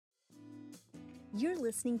You're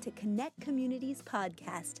listening to Connect Communities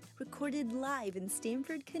podcast, recorded live in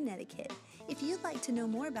Stamford, Connecticut. If you'd like to know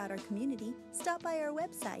more about our community, stop by our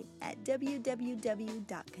website at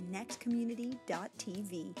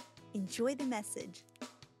www.connectcommunity.tv. Enjoy the message.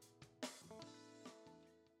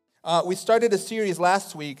 We started a series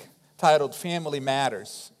last week titled Family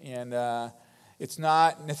Matters, and it's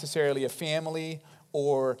not necessarily a family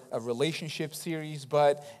or a relationship series,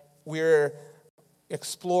 but we're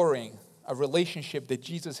exploring a relationship that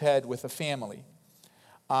Jesus had with a family.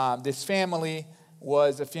 This family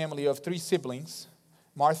was a family of 3 siblings,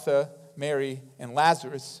 Martha, Mary, and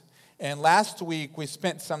Lazarus. And last week we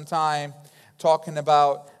spent some time talking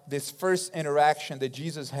about this first interaction that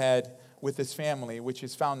Jesus had with his family, which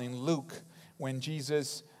is found in Luke, when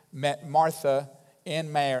Jesus met Martha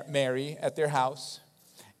and Mary at their house.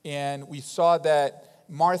 And we saw that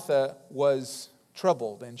Martha was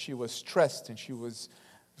troubled, and she was stressed, and she was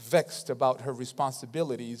vexed about her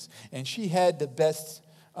responsibilities, and she had the best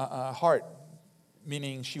heart,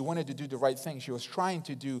 meaning she wanted to do the right thing. She was trying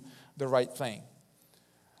to do the right thing.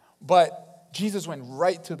 But Jesus went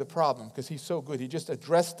right to the problem because he's so good. He just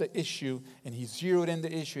addressed the issue, and he zeroed in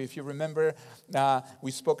the issue. If you remember, we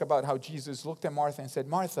spoke about how Jesus looked at Martha and said,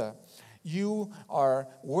 "Martha, you are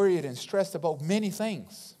worried and stressed about many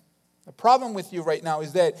things. The problem with you right now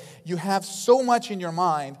is that you have so much in your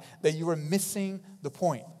mind that you are missing the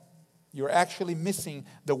point. You're actually missing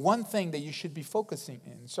the one thing that you should be focusing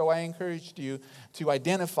in." So I encouraged you to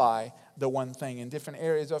identify the one thing in different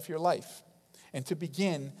areas of your life, and to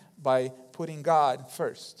begin by putting God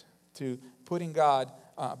first, by putting God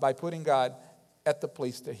at the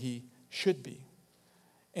place that he should be.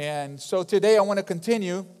 And so today I want to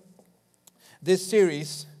continue this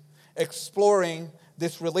series exploring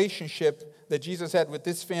this relationship that Jesus had with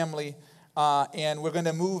this family, and we're going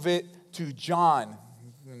to move it to John.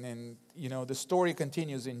 And you know, the story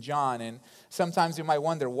continues in John, and sometimes you might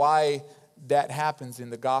wonder why that happens in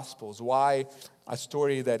the Gospels, why a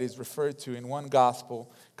story that is referred to in one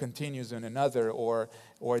Gospel continues in another, or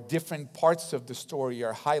different parts of the story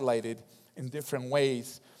are highlighted in different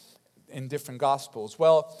ways in different Gospels.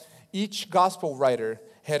 Well, each Gospel writer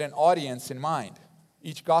had an audience in mind.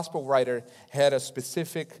 Each gospel writer had a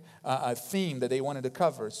specific theme that they wanted to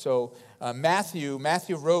cover. So Matthew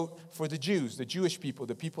wrote for the Jews, the Jewish people,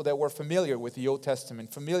 the people that were familiar with the Old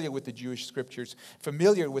Testament, familiar with the Jewish scriptures,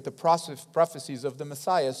 familiar with the prophecies of the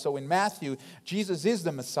Messiah. So in Matthew, Jesus is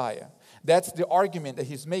the Messiah. That's the argument that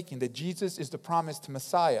he's making, that Jesus is the promised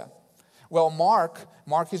Messiah. Well, Mark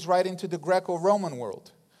is writing to the Greco-Roman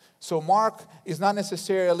world. So Mark is not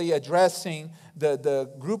necessarily addressing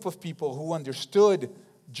the group of people who understood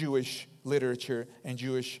Jewish literature and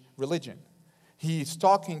Jewish religion. He's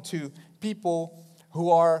talking to people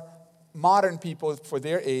who are modern people for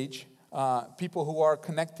their age, people who are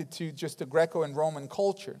connected to just the Greco and Roman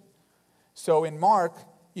culture. So in Mark,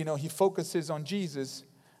 he focuses on Jesus,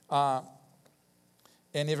 and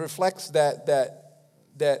it reflects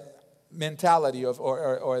that mentality of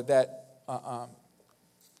or that.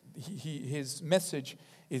 His message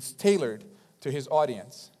is tailored to his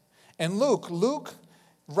audience. And Luke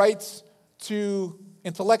writes to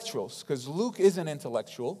intellectuals, because Luke is an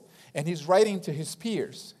intellectual, and he's writing to his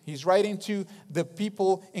peers. He's writing to the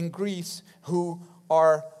people in Greece who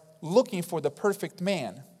are looking for the perfect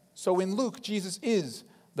man. So in Luke, Jesus is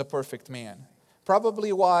the perfect man.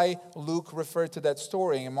 Probably why Luke referred to that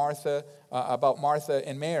story in about Martha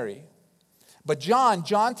and Mary. But John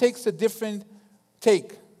takes a different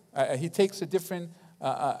take. He takes a different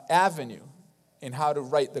avenue in how to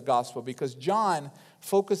write the gospel, because John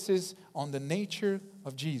focuses on the nature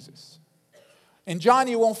of Jesus. In John,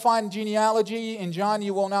 you won't find genealogy. In John,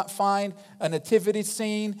 you will not find a nativity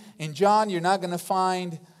scene. In John, you're not going to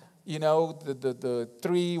find, the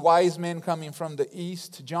 3 wise men coming from the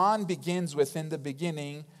east. John begins with, "In the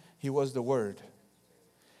beginning, he was the Word.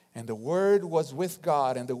 And the Word was with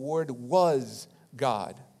God, and the Word was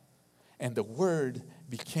God. And the Word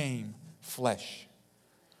became flesh."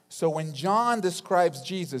 So when John describes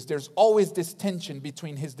Jesus, there's always this tension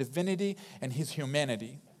between his divinity and his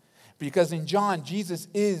humanity. Because in John, Jesus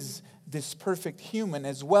is this perfect human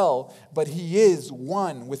as well, but he is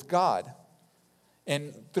one with God.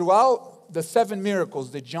 And throughout the 7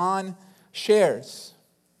 miracles that John shares,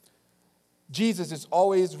 Jesus is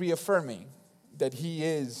always reaffirming that he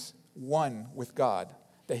is one with God,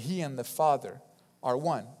 that he and the Father are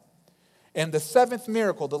one. And the 7th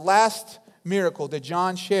miracle, the last miracle that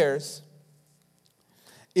John shares,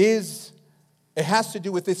 it has to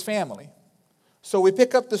do with his family. So we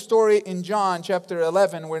pick up the story in John chapter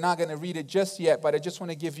 11. We're not going to read it just yet, but I just want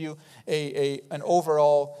to give you an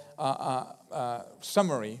overall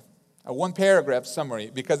summary, a one-paragraph summary,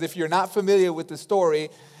 because if you're not familiar with the story,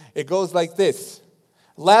 it goes like this.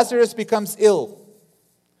 Lazarus becomes ill,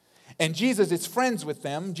 and Jesus is friends with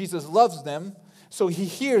them. Jesus loves them, so he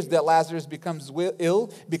hears that Lazarus becomes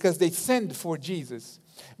ill because they send for Jesus.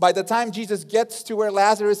 By the time Jesus gets to where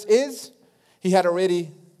Lazarus is, he had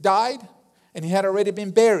already died, and he had already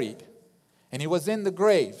been buried, and he was in the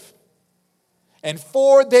grave. And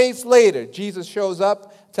 4 days later, Jesus shows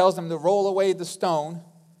up, tells them to roll away the stone,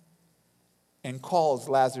 and calls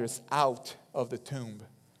Lazarus out of the tomb.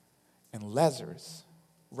 And Lazarus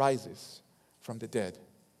rises from the dead.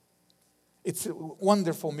 It's a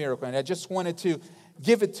wonderful miracle, and I just wanted to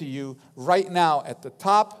give it to you right now at the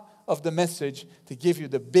top of the message to give you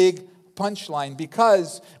the big punchline,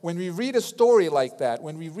 because when we read a story like that,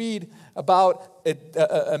 when we read about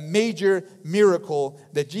a major miracle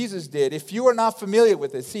that Jesus did, if you are not familiar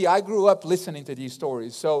with it, see, I grew up listening to these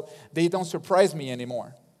stories, so they don't surprise me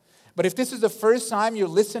anymore. But if this is the first time you're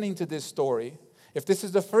listening to this story, if this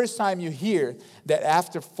is the first time you hear that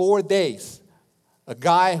after 4 days, a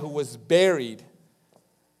guy who was buried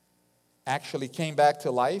actually came back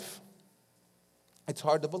to life, it's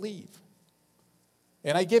hard to believe.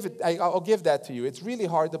 And I'll give that to you. It's really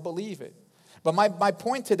hard to believe it. But my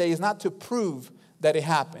point today is not to prove that it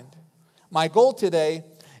happened. My goal today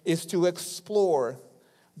is to explore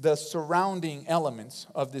the surrounding elements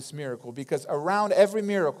of this miracle. Because around every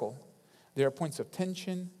miracle, there are points of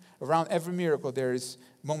tension. Around every miracle, there is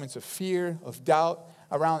moments of fear, of doubt.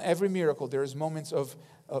 Around every miracle, there is moments of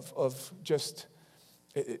just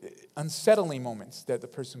unsettling moments that the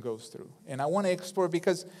person goes through. And I want to explore,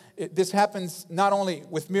 because this happens not only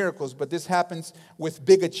with miracles, but this happens with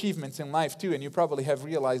big achievements in life too. And you probably have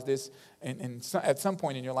realized this at some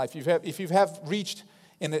point in your life. If you have reached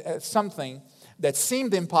something that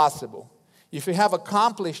seemed impossible, if you have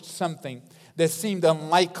accomplished something that seemed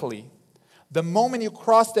unlikely, the moment you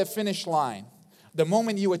cross that finish line, the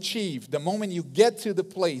moment you achieve, the moment you get to the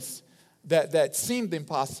place that seemed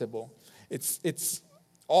impossible, it's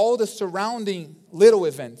all the surrounding little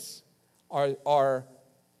events are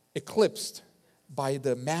eclipsed by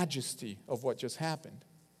the majesty of what just happened.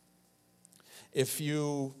 If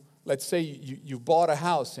let's say you bought a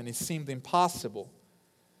house and it seemed impossible,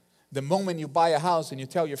 the moment you buy a house and you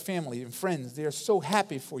tell your family and friends, they're so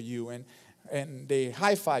happy for you and they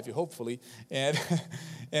high-five you, hopefully, and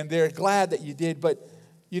they're glad that you did. But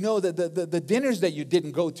you know, the dinners that you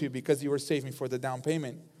didn't go to because you were saving for the down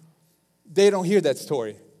payment, they don't hear that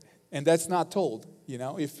story, and that's not told. You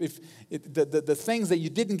know, if the things that you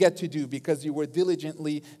didn't get to do because you were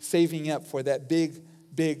diligently saving up for that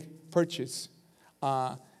big purchase,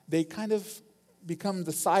 they kind of become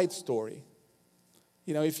the side story.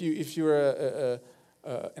 You know, if you're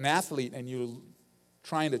an athlete and you're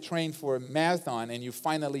trying to train for a marathon and you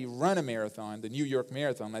finally run a marathon, the New York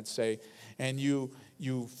Marathon, let's say, and you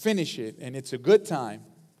finish it and it's a good time.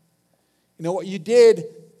 You know what you did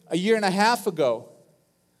a year and a half ago,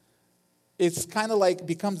 it's kind of like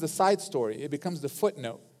becomes the side story. It becomes the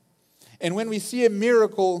footnote. And when we see a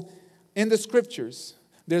miracle in the scriptures,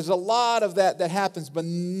 there's a lot of that happens, but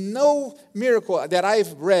no miracle that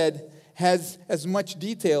I've read has as much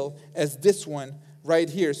detail as this one right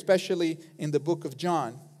here, especially in the book of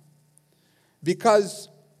John. Because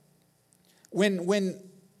when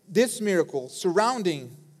this miracle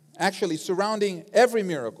surrounding every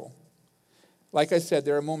miracle, like I said,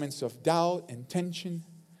 there are moments of doubt and tension.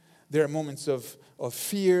 There are moments of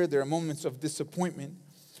fear. There are moments of disappointment.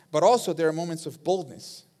 But also there are moments of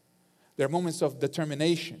boldness. There are moments of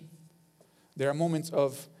determination. There are moments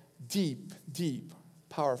of deep,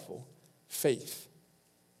 powerful faith.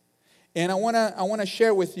 And I want to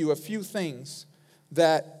share with you a few things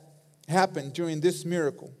that happened during this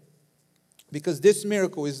miracle. Because this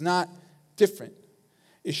miracle is not different.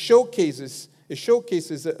 It showcases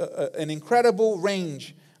an incredible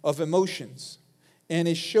range of emotions. And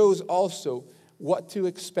it shows also what to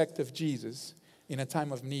expect of Jesus in a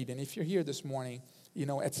time of need. And if you're here this morning, you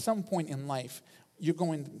know, at some point in life, you're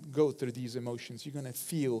going to go through these emotions. You're going to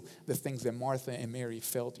feel the things that Martha and Mary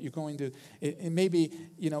felt. You're going to, it maybe,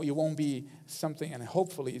 you know, it won't be something, and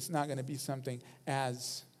hopefully it's not going to be something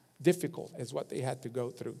as difficult as what they had to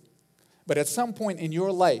go through. But at some point in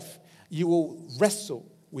your life, you will wrestle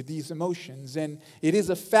with these emotions. And it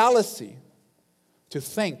is a fallacy to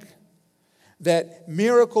think that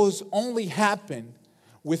miracles only happen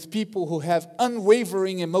with people who have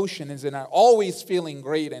unwavering emotions and are always feeling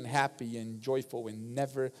great and happy and joyful and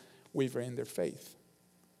never waver in their faith.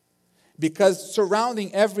 Because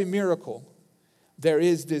surrounding every miracle, there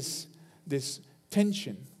is this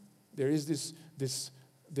tension. There is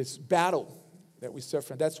this battle that we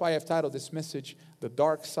suffer. And that's why I've titled this message, The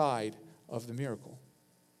Dark Side of the Miracle.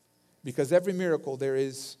 Because every miracle, there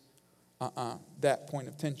is that point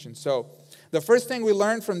of tension. So the first thing we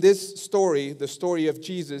learn from this story, the story of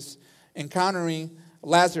Jesus encountering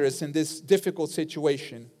Lazarus in this difficult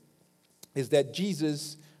situation, is that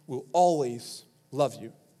Jesus will always love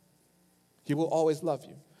you. He will always love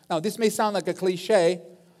you. Now, this may sound like a cliche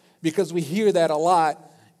because we hear that a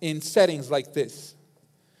lot in settings like this.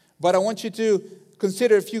 But I want you to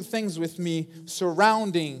consider a few things with me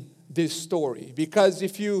surrounding this story. Because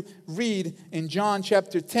if you read in John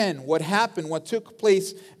chapter 10, what happened, what took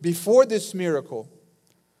place before this miracle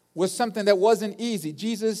was something that wasn't easy.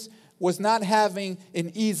 Jesus was not having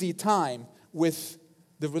an easy time with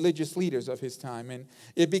the religious leaders of his time. And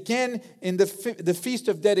it began in the Feast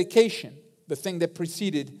of Dedication, the thing that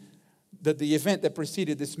preceded, the event that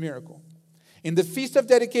preceded this miracle. In the Feast of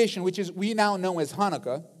Dedication, which is we now know as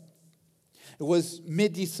Hanukkah, it was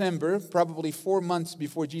mid-December, probably 4 months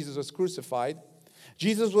before Jesus was crucified.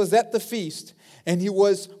 Jesus was at the feast, and he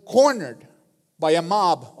was cornered by a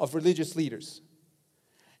mob of religious leaders.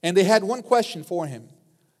 And they had one question for him.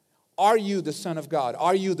 Are you the Son of God?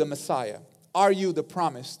 Are you the Messiah? Are you the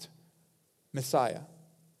promised Messiah?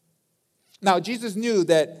 Now, Jesus knew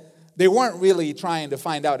that they weren't really trying to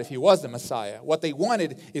find out if he was the Messiah. What they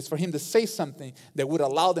wanted is for him to say something that would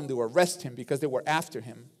allow them to arrest him because they were after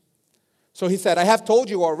him. So he said, I have told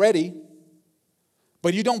you already,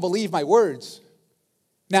 but you don't believe my words.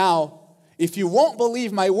 Now, if you won't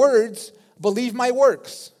believe my words, believe my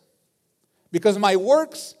works. Because my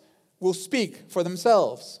works will speak for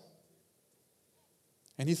themselves.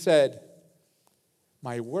 And he said,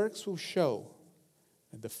 my works will show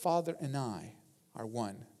that the Father and I are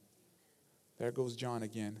one. There goes John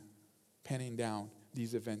again, penning down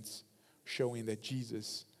these events, showing that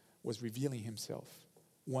Jesus was revealing himself,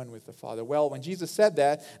 one with the Father. Well, when Jesus said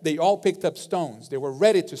that, they all picked up stones. They were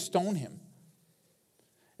ready to stone him.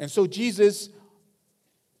 And so Jesus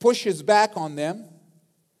pushes back on them.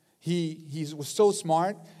 He was so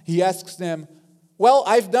smart. He asks them, well,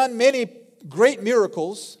 I've done many great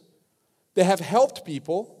miracles that have helped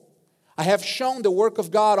people. I have shown the work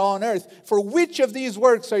of God on earth. For which of these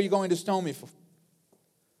works are you going to stone me for?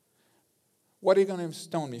 What are you going to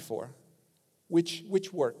stone me for? Which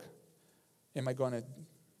work am I going to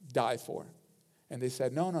die for? And they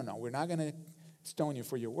said, no, we're not going to stone you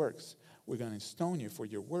for your works. We're going to stone you for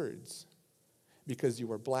your words because you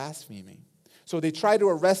were blaspheming. So they try to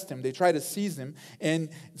arrest him. They try to seize him. And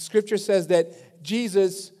Scripture says that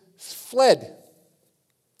Jesus fled.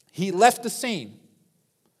 He left the scene.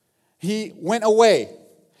 He went away.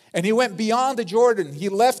 And he went beyond the Jordan. He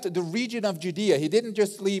left the region of Judea. He didn't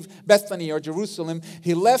just leave Bethany or Jerusalem.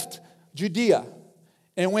 He left Judea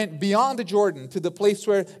and went beyond the Jordan to the place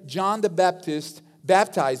where John the Baptist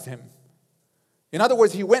baptized him. In other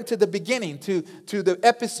words, he went to the beginning, to the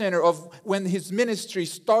epicenter of when his ministry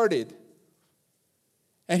started.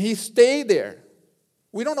 And he stayed there.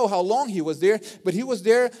 We don't know how long he was there, but he was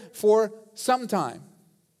there for some time.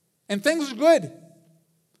 And things were good.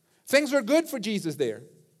 Things were good for Jesus there.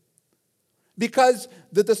 Because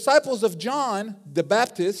the disciples of John the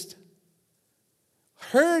Baptist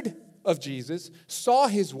heard of Jesus, saw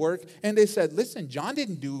his work, and they said, listen, John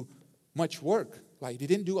didn't do much work. Like, he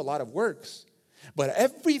didn't do a lot of works. But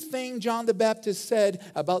everything John the Baptist said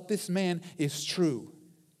about this man is true.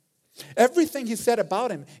 Everything he said about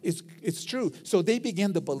him is true. So they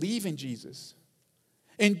began to believe in Jesus.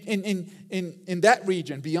 In that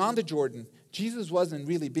region, beyond the Jordan, Jesus wasn't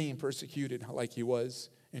really being persecuted like he was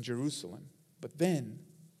in Jerusalem. But then,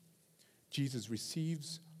 Jesus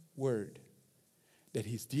receives word that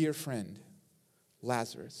his dear friend,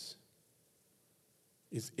 Lazarus,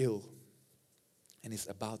 is ill and is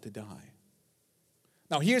about to die.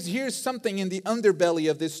 Now, here's something in the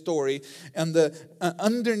underbelly of this story and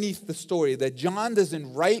underneath the story that John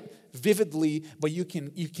doesn't write vividly, but you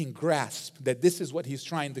can grasp that this is what he's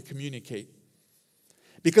trying to communicate.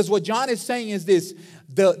 Because what John is saying is this: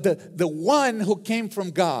 the one who came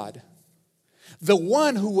from God, the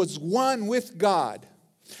one who was one with God,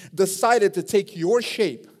 decided to take your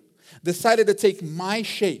shape, decided to take my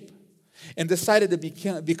shape, and decided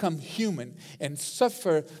to become human and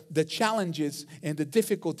suffer the challenges and the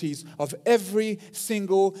difficulties of every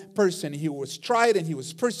single person. He was tried and he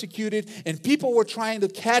was persecuted and people were trying to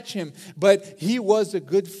catch him, but he was a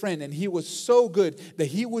good friend and he was so good that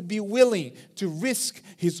he would be willing to risk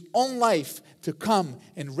his own life to come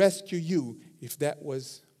and rescue you if that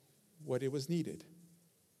was what it was needed.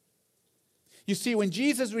 You see, when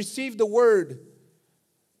Jesus received the word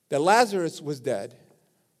that Lazarus was dead,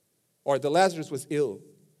 or that Lazarus was ill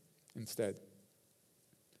instead,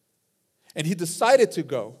 and he decided to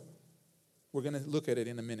go, we're going to look at it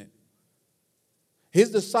in a minute. His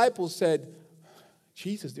disciples said,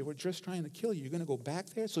 Jesus, they were just trying to kill you. You're going to go back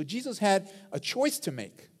there? So Jesus had a choice to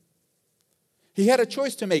make. He had a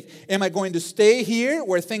choice to make. Am I going to stay here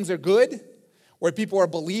where things are good? Where people are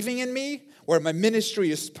believing in me? Where my ministry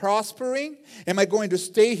is prospering? Am I going to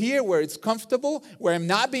stay here where it's comfortable? Where I'm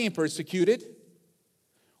not being persecuted?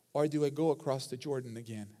 Or do I go across the Jordan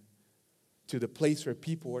again to the place where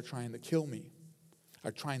people are trying to kill me,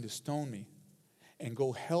 are trying to stone me, and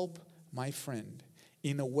go help my friend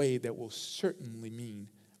in a way that will certainly mean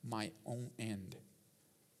my own end?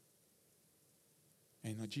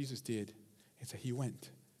 And what Jesus did is that he went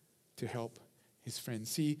to help his friend.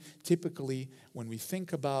 See, typically when we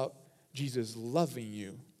think about Jesus loving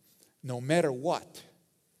you, no matter what,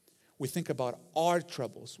 we think about our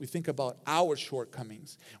troubles. We think about our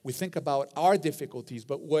shortcomings. We think about our difficulties.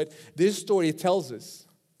 But what this story tells us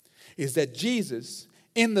is that Jesus,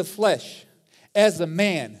 in the flesh, as a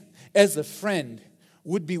man, as a friend,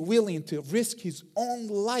 would be willing to risk his own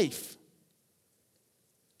life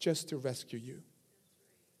just to rescue you.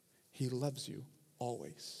 He loves you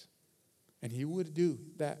always. And he would do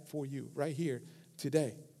that for you right here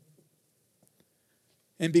today.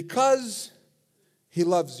 And because he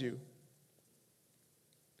loves you,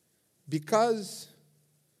 that's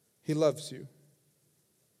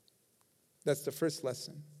the first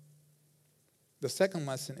lesson. The second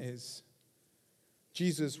lesson is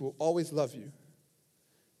Jesus will always love you,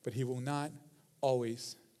 but he will not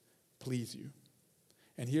always please you.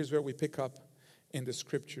 And here's where we pick up in the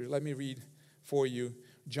scripture. Let me read for you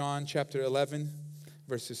John chapter 11,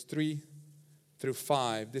 verses 3 through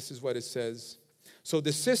 5. This is what it says. So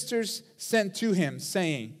the sisters sent to him,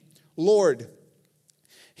 saying, Lord,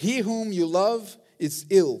 he whom you love is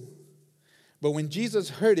ill. But when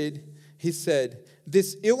Jesus heard it, he said,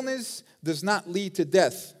 this illness does not lead to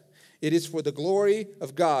death. It is for the glory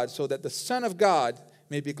of God, so that the Son of God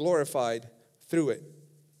may be glorified through it.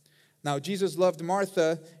 Now Jesus loved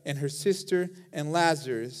Martha and her sister and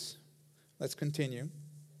Lazarus. Let's continue.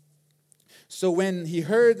 So when he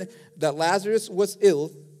heard that Lazarus was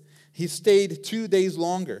ill, he stayed 2 days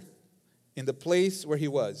longer in the place where he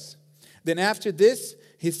was. Then after this,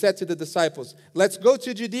 he said to the disciples, let's go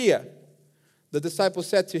to Judea. The disciples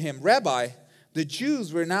said to him, Rabbi, the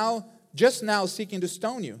Jews were just now seeking to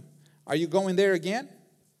stone you. Are you going there again?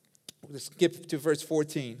 We'll skip to verse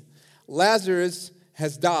 14. Lazarus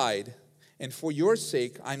has died, and for your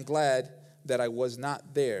sake I'm glad that I was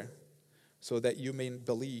not there, so that you may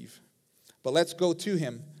believe. But let's go to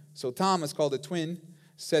him. So Thomas, called the twin,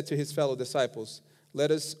 said to his fellow disciples,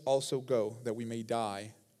 let us also go, that we may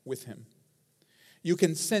die with him. You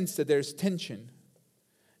can sense that there's tension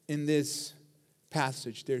in this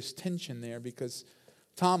passage. There's tension there because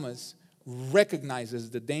Thomas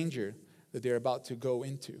recognizes the danger that they're about to go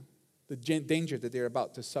into, the danger that they're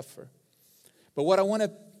about to suffer. But what I want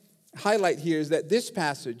to highlight here is that this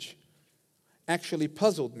passage actually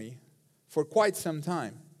puzzled me for quite some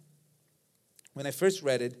time. When I first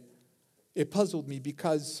read it, it puzzled me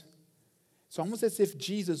because it's almost as if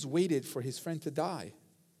Jesus waited for his friend to die.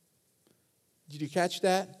 Did you catch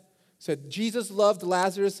that? It said Jesus loved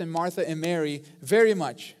Lazarus and Martha and Mary very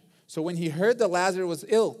much. So when he heard that Lazarus was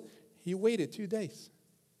ill, he waited 2 days.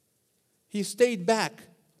 He stayed back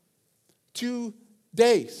 2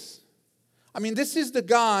 days. I mean, this is the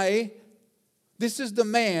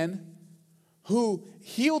man who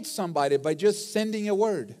healed somebody by just sending a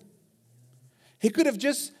word. He could have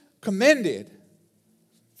just commanded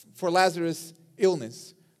for Lazarus'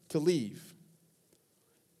 illness to leave.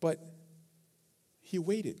 But he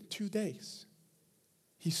waited 2 days.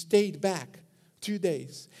 He stayed back 2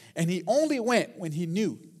 days. And he only went when he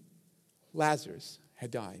knew Lazarus had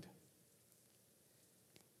died.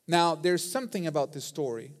 Now, there's something about this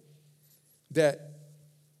story that,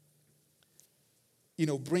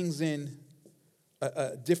 brings in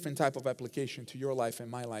a different type of application to your life and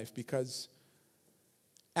my life, because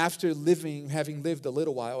after having lived a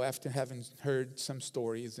little while, after having heard some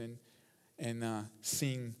stories and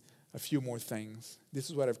seeing a few more things, this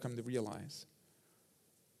is what I've come to realize.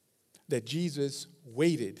 That Jesus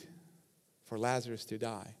waited for Lazarus to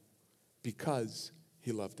die because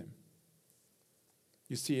he loved him.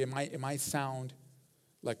 You see, it might sound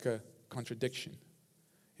like a contradiction.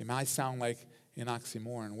 It might sound like an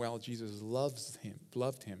oxymoron. Well, Jesus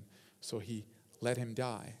loved him, so he let him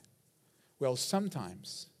die. Well,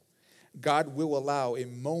 sometimes God will allow a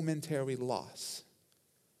momentary loss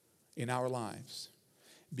in our lives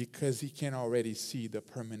because he can already see the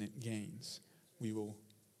permanent gains we will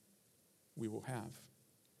have.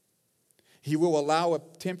 He will allow a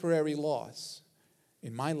temporary loss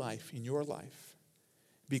in my life, in your life,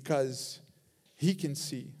 because he can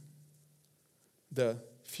see the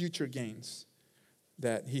future gains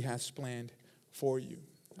that he has planned for you.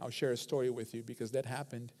 I'll share a story with you because that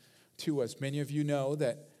happened to us. Many of you know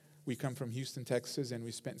that we come from Houston, Texas, and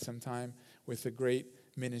we spent some time with a great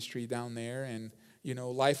ministry down there. And,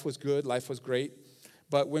 life was good, life was great.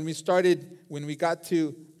 But when we got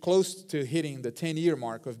to close to hitting the 10-year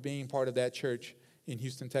mark of being part of that church in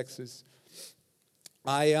Houston, Texas,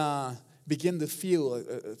 I began to feel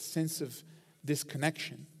a sense of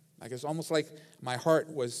disconnection. Like it's almost like my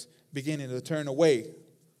heart was beginning to turn away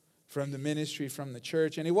from the ministry, from the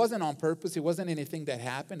church. And it wasn't on purpose. It wasn't anything that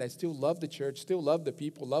happened. I still love the church, still love the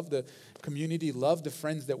people, love the community, love the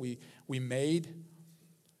friends that we made.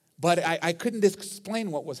 But I couldn't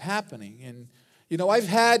explain what was happening. And, I've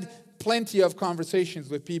had plenty of conversations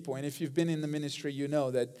with people. And if you've been in the ministry, you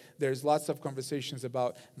know that there's lots of conversations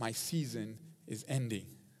about my season is ending.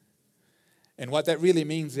 And what that really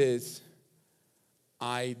means is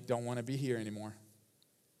I don't want to be here anymore.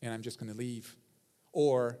 And I'm just going to leave.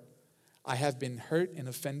 Or I have been hurt and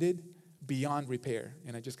offended beyond repair,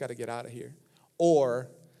 and I just got to get out of here.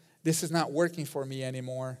 Or this is not working for me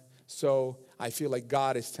anymore, so I feel like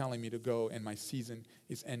God is telling me to go, and my season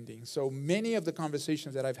is ending. So many of the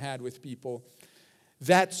conversations that I've had with people,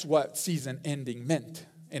 that's what season ending meant.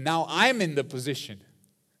 And now I'm in the position,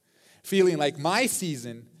 feeling like my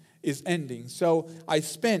season is ending. So I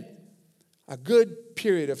spent a good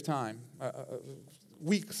period of time,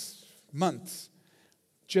 weeks, months,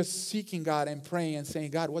 just seeking God and praying and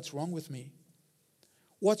saying, God, what's wrong with me?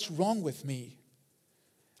 What's wrong with me?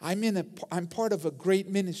 I'm part of a great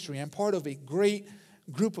ministry. I'm part of a great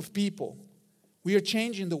group of people. We are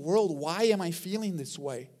changing the world. Why am I feeling this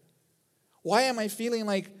way? Why am I feeling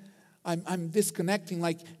like I'm disconnecting,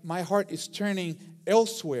 like my heart is turning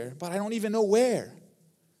elsewhere, but I don't even know where?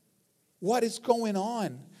 What is going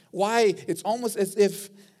on? Why? It's almost as if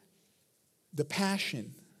the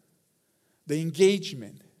passion, the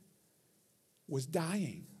engagement was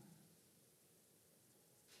dying.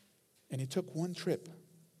 And it took one trip.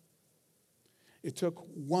 It took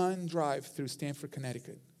one drive through Stamford,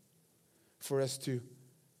 Connecticut for us to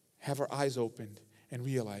have our eyes opened and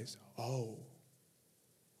realize, oh,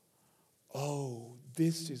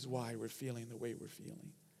 this is why we're feeling the way we're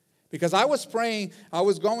feeling. Because I was praying, I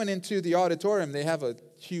was going into the auditorium. They have a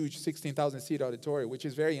huge 16,000-seat auditorium, which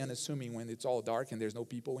is very unassuming when it's all dark and there's no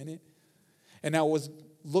people in it. And I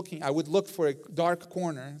would look for a dark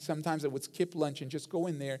corner. Sometimes I would skip lunch and just go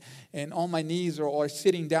in there. And on my knees or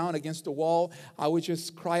sitting down against the wall, I would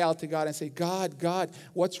just cry out to God and say, God,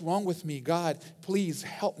 what's wrong with me? God, please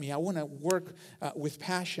help me. I want to work with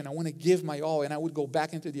passion. I want to give my all. And I would go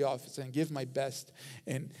back into the office and give my best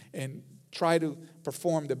and try to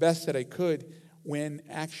perform the best that I could when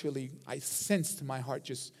actually I sensed my heart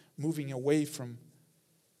just moving away from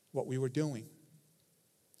what we were doing.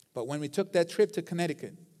 But when we took that trip to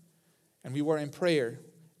Connecticut and we were in prayer,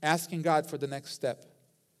 asking God for the next step,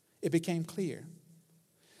 it became clear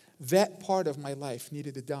that part of my life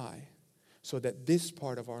needed to die so that this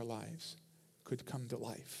part of our lives could come to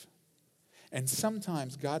life. And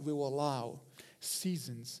sometimes God will allow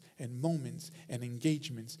seasons and moments and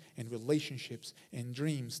engagements and relationships and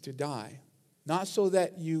dreams to die, not so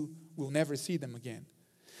that you will never see them again,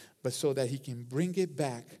 but so that He can bring it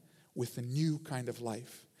back with a new kind of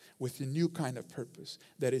life, with a new kind of purpose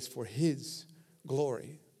that is for His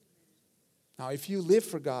glory. Now, if you live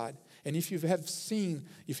for God, and if you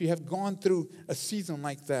have gone through a season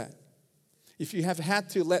like that, if you have had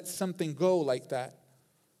to let something go like that,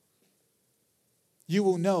 you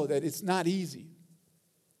will know that it's not easy.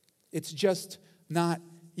 It's just not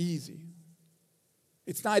easy.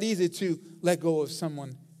 It's not easy to let go of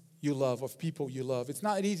someone you love, of people you love. It's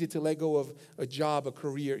not easy to let go of a job, a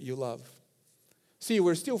career you love. See,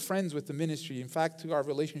 we're still friends with the ministry. In fact, our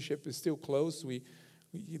relationship is still close.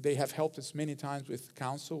 They have helped us many times with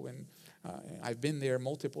counsel, and I've been there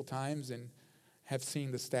multiple times and have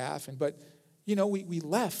seen the staff. But we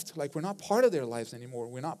left. Like, we're not part of their lives anymore.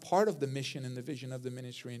 We're not part of the mission and the vision of the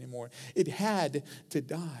ministry anymore. It had to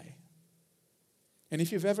die. And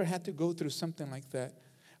if you've ever had to go through something like that,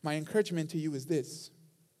 my encouragement to you is this.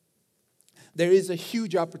 There is a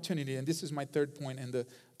huge opportunity, and this is my third point and the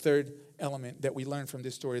third element that we learn from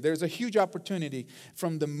this story. There's a huge opportunity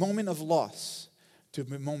from the moment of loss to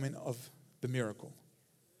the moment of the miracle.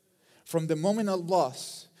 From the moment of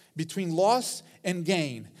loss, between loss and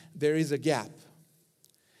gain, there is a gap.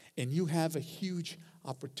 And you have a huge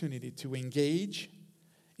opportunity to engage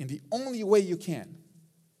in the only way you can,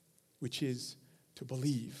 which is to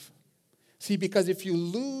believe. See, because if you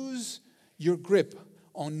lose your grip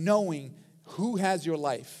on knowing who has your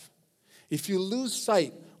life, if you lose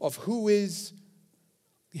sight of who is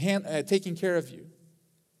taking care of you,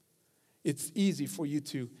 it's easy for you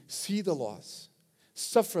to see the loss,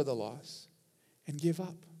 suffer the loss, and give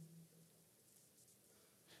up.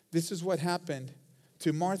 This is what happened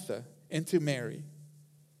to Martha and to Mary.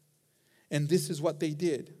 And this is what they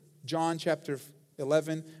did. John chapter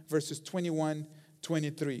 11, verses 21,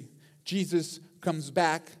 23. Jesus comes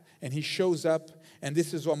back and he shows up, and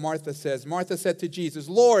this is what Martha says. Martha said to Jesus,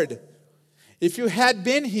 "Lord, if you had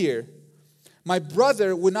been here, my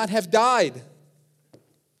brother would not have died.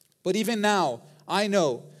 But even now, I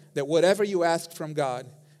know that whatever you ask from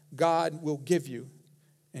God, God will give you."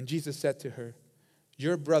 And Jesus said to her,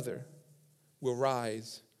 "Your brother will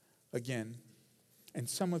rise again." And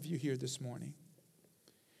some of you here this morning,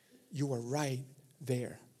 you are right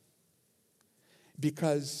there.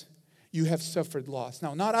 Because you have suffered loss.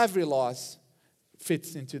 Now, not every loss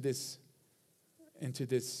fits into this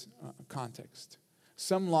context.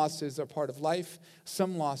 Some losses are part of life.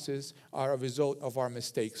 Some losses are a result of our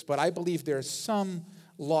mistakes. But I believe there are some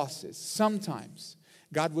losses. Sometimes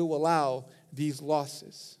God will allow these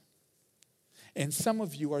losses. And some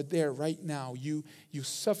of you are there right now. You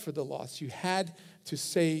suffer the loss. You had to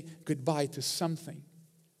say goodbye to something.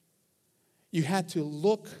 You had to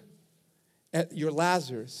look at your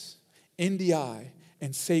Lazarus in the eye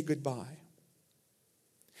and say goodbye.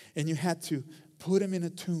 And you had to put him in a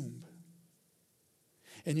tomb.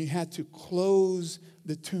 And you had to close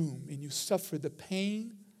the tomb. And you suffered the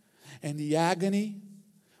pain and the agony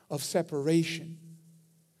of separation.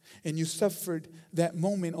 And you suffered that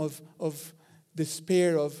moment of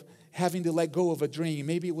despair, of having to let go of a dream.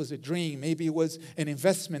 Maybe it was a dream. Maybe it was an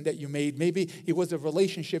investment that you made. Maybe it was a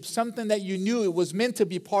relationship, something that you knew it was meant to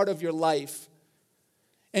be part of your life.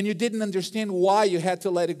 And you didn't understand why you had to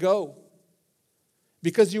let it go.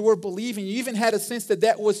 Because you were believing. You even had a sense that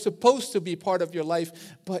that was supposed to be part of your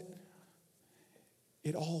life. But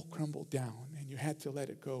it all crumbled down. And you had to let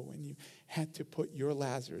it go. And you had to put your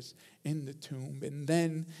Lazarus in the tomb. And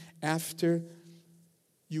then after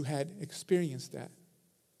you had experienced that,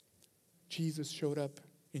 Jesus showed up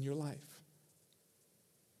in your life.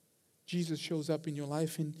 Jesus shows up in your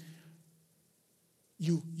life and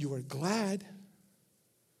you are glad.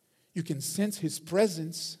 You can sense his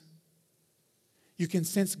presence. You can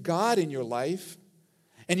sense God in your life.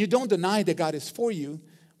 And you don't deny that God is for you,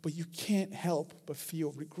 but you can't help but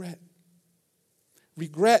feel regret.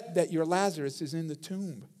 Regret that your Lazarus is in the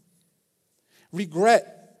tomb.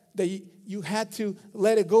 Regret that you had to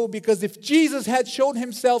let it go, because if Jesus had shown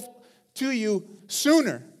himself to you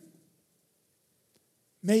sooner,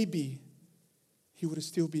 maybe he would have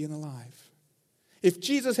still been alive. If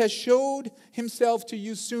Jesus had showed himself to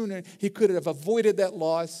you sooner, he could have avoided that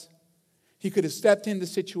loss. He could have stepped in the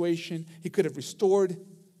situation. He could have restored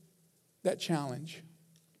that challenge.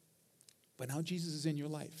 But now Jesus is in your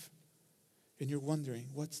life, and you're wondering,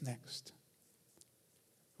 what's next?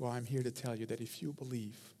 Well, I'm here to tell you that if you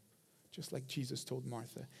believe, just like Jesus told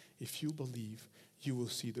Martha, if you believe, you will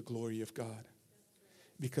see the glory of God.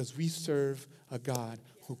 Because we serve a God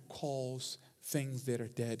who calls things that are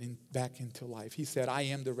dead back into life. He said, "I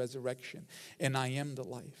am the resurrection and I am the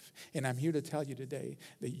life." And I'm here to tell you today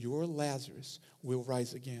that your Lazarus will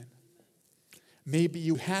rise again. Maybe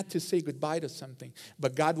you had to say goodbye to something,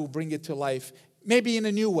 but God will bring it to life, maybe in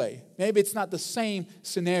a new way. Maybe it's not the same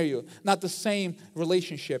scenario, not the same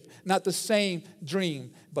relationship, not the same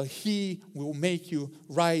dream, but he will make you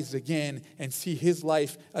rise again and see his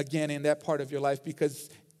life again in that part of your life, because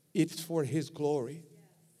it's for his glory.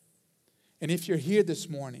 And if you're here this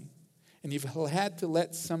morning and you've had to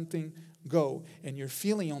let something go and you're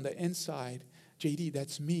feeling on the inside, JD,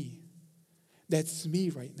 that's me. That's me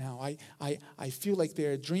right now. I feel like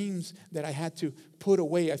there are dreams that I had to put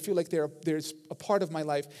away. I feel like there's a part of my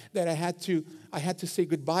life that I had to say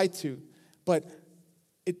goodbye to. But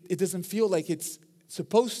it doesn't feel like it's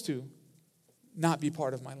supposed to not be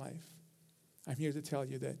part of my life. I'm here to tell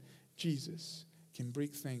you that Jesus can bring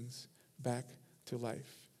things back to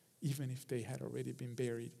life, even if they had already been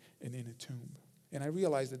buried and in a tomb. And I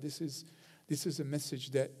realize that this is a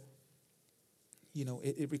message that,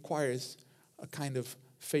 it requires a kind of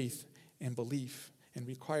faith and belief, and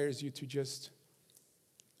requires you to just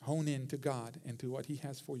hone in to God and to what he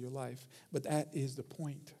has for your life. But that is the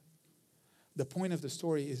point. The point of the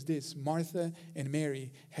story is this: Martha and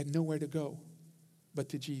Mary had nowhere to go but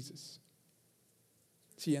to Jesus.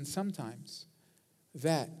 See, and sometimes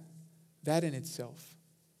that that in itself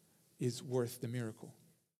is worth the miracle.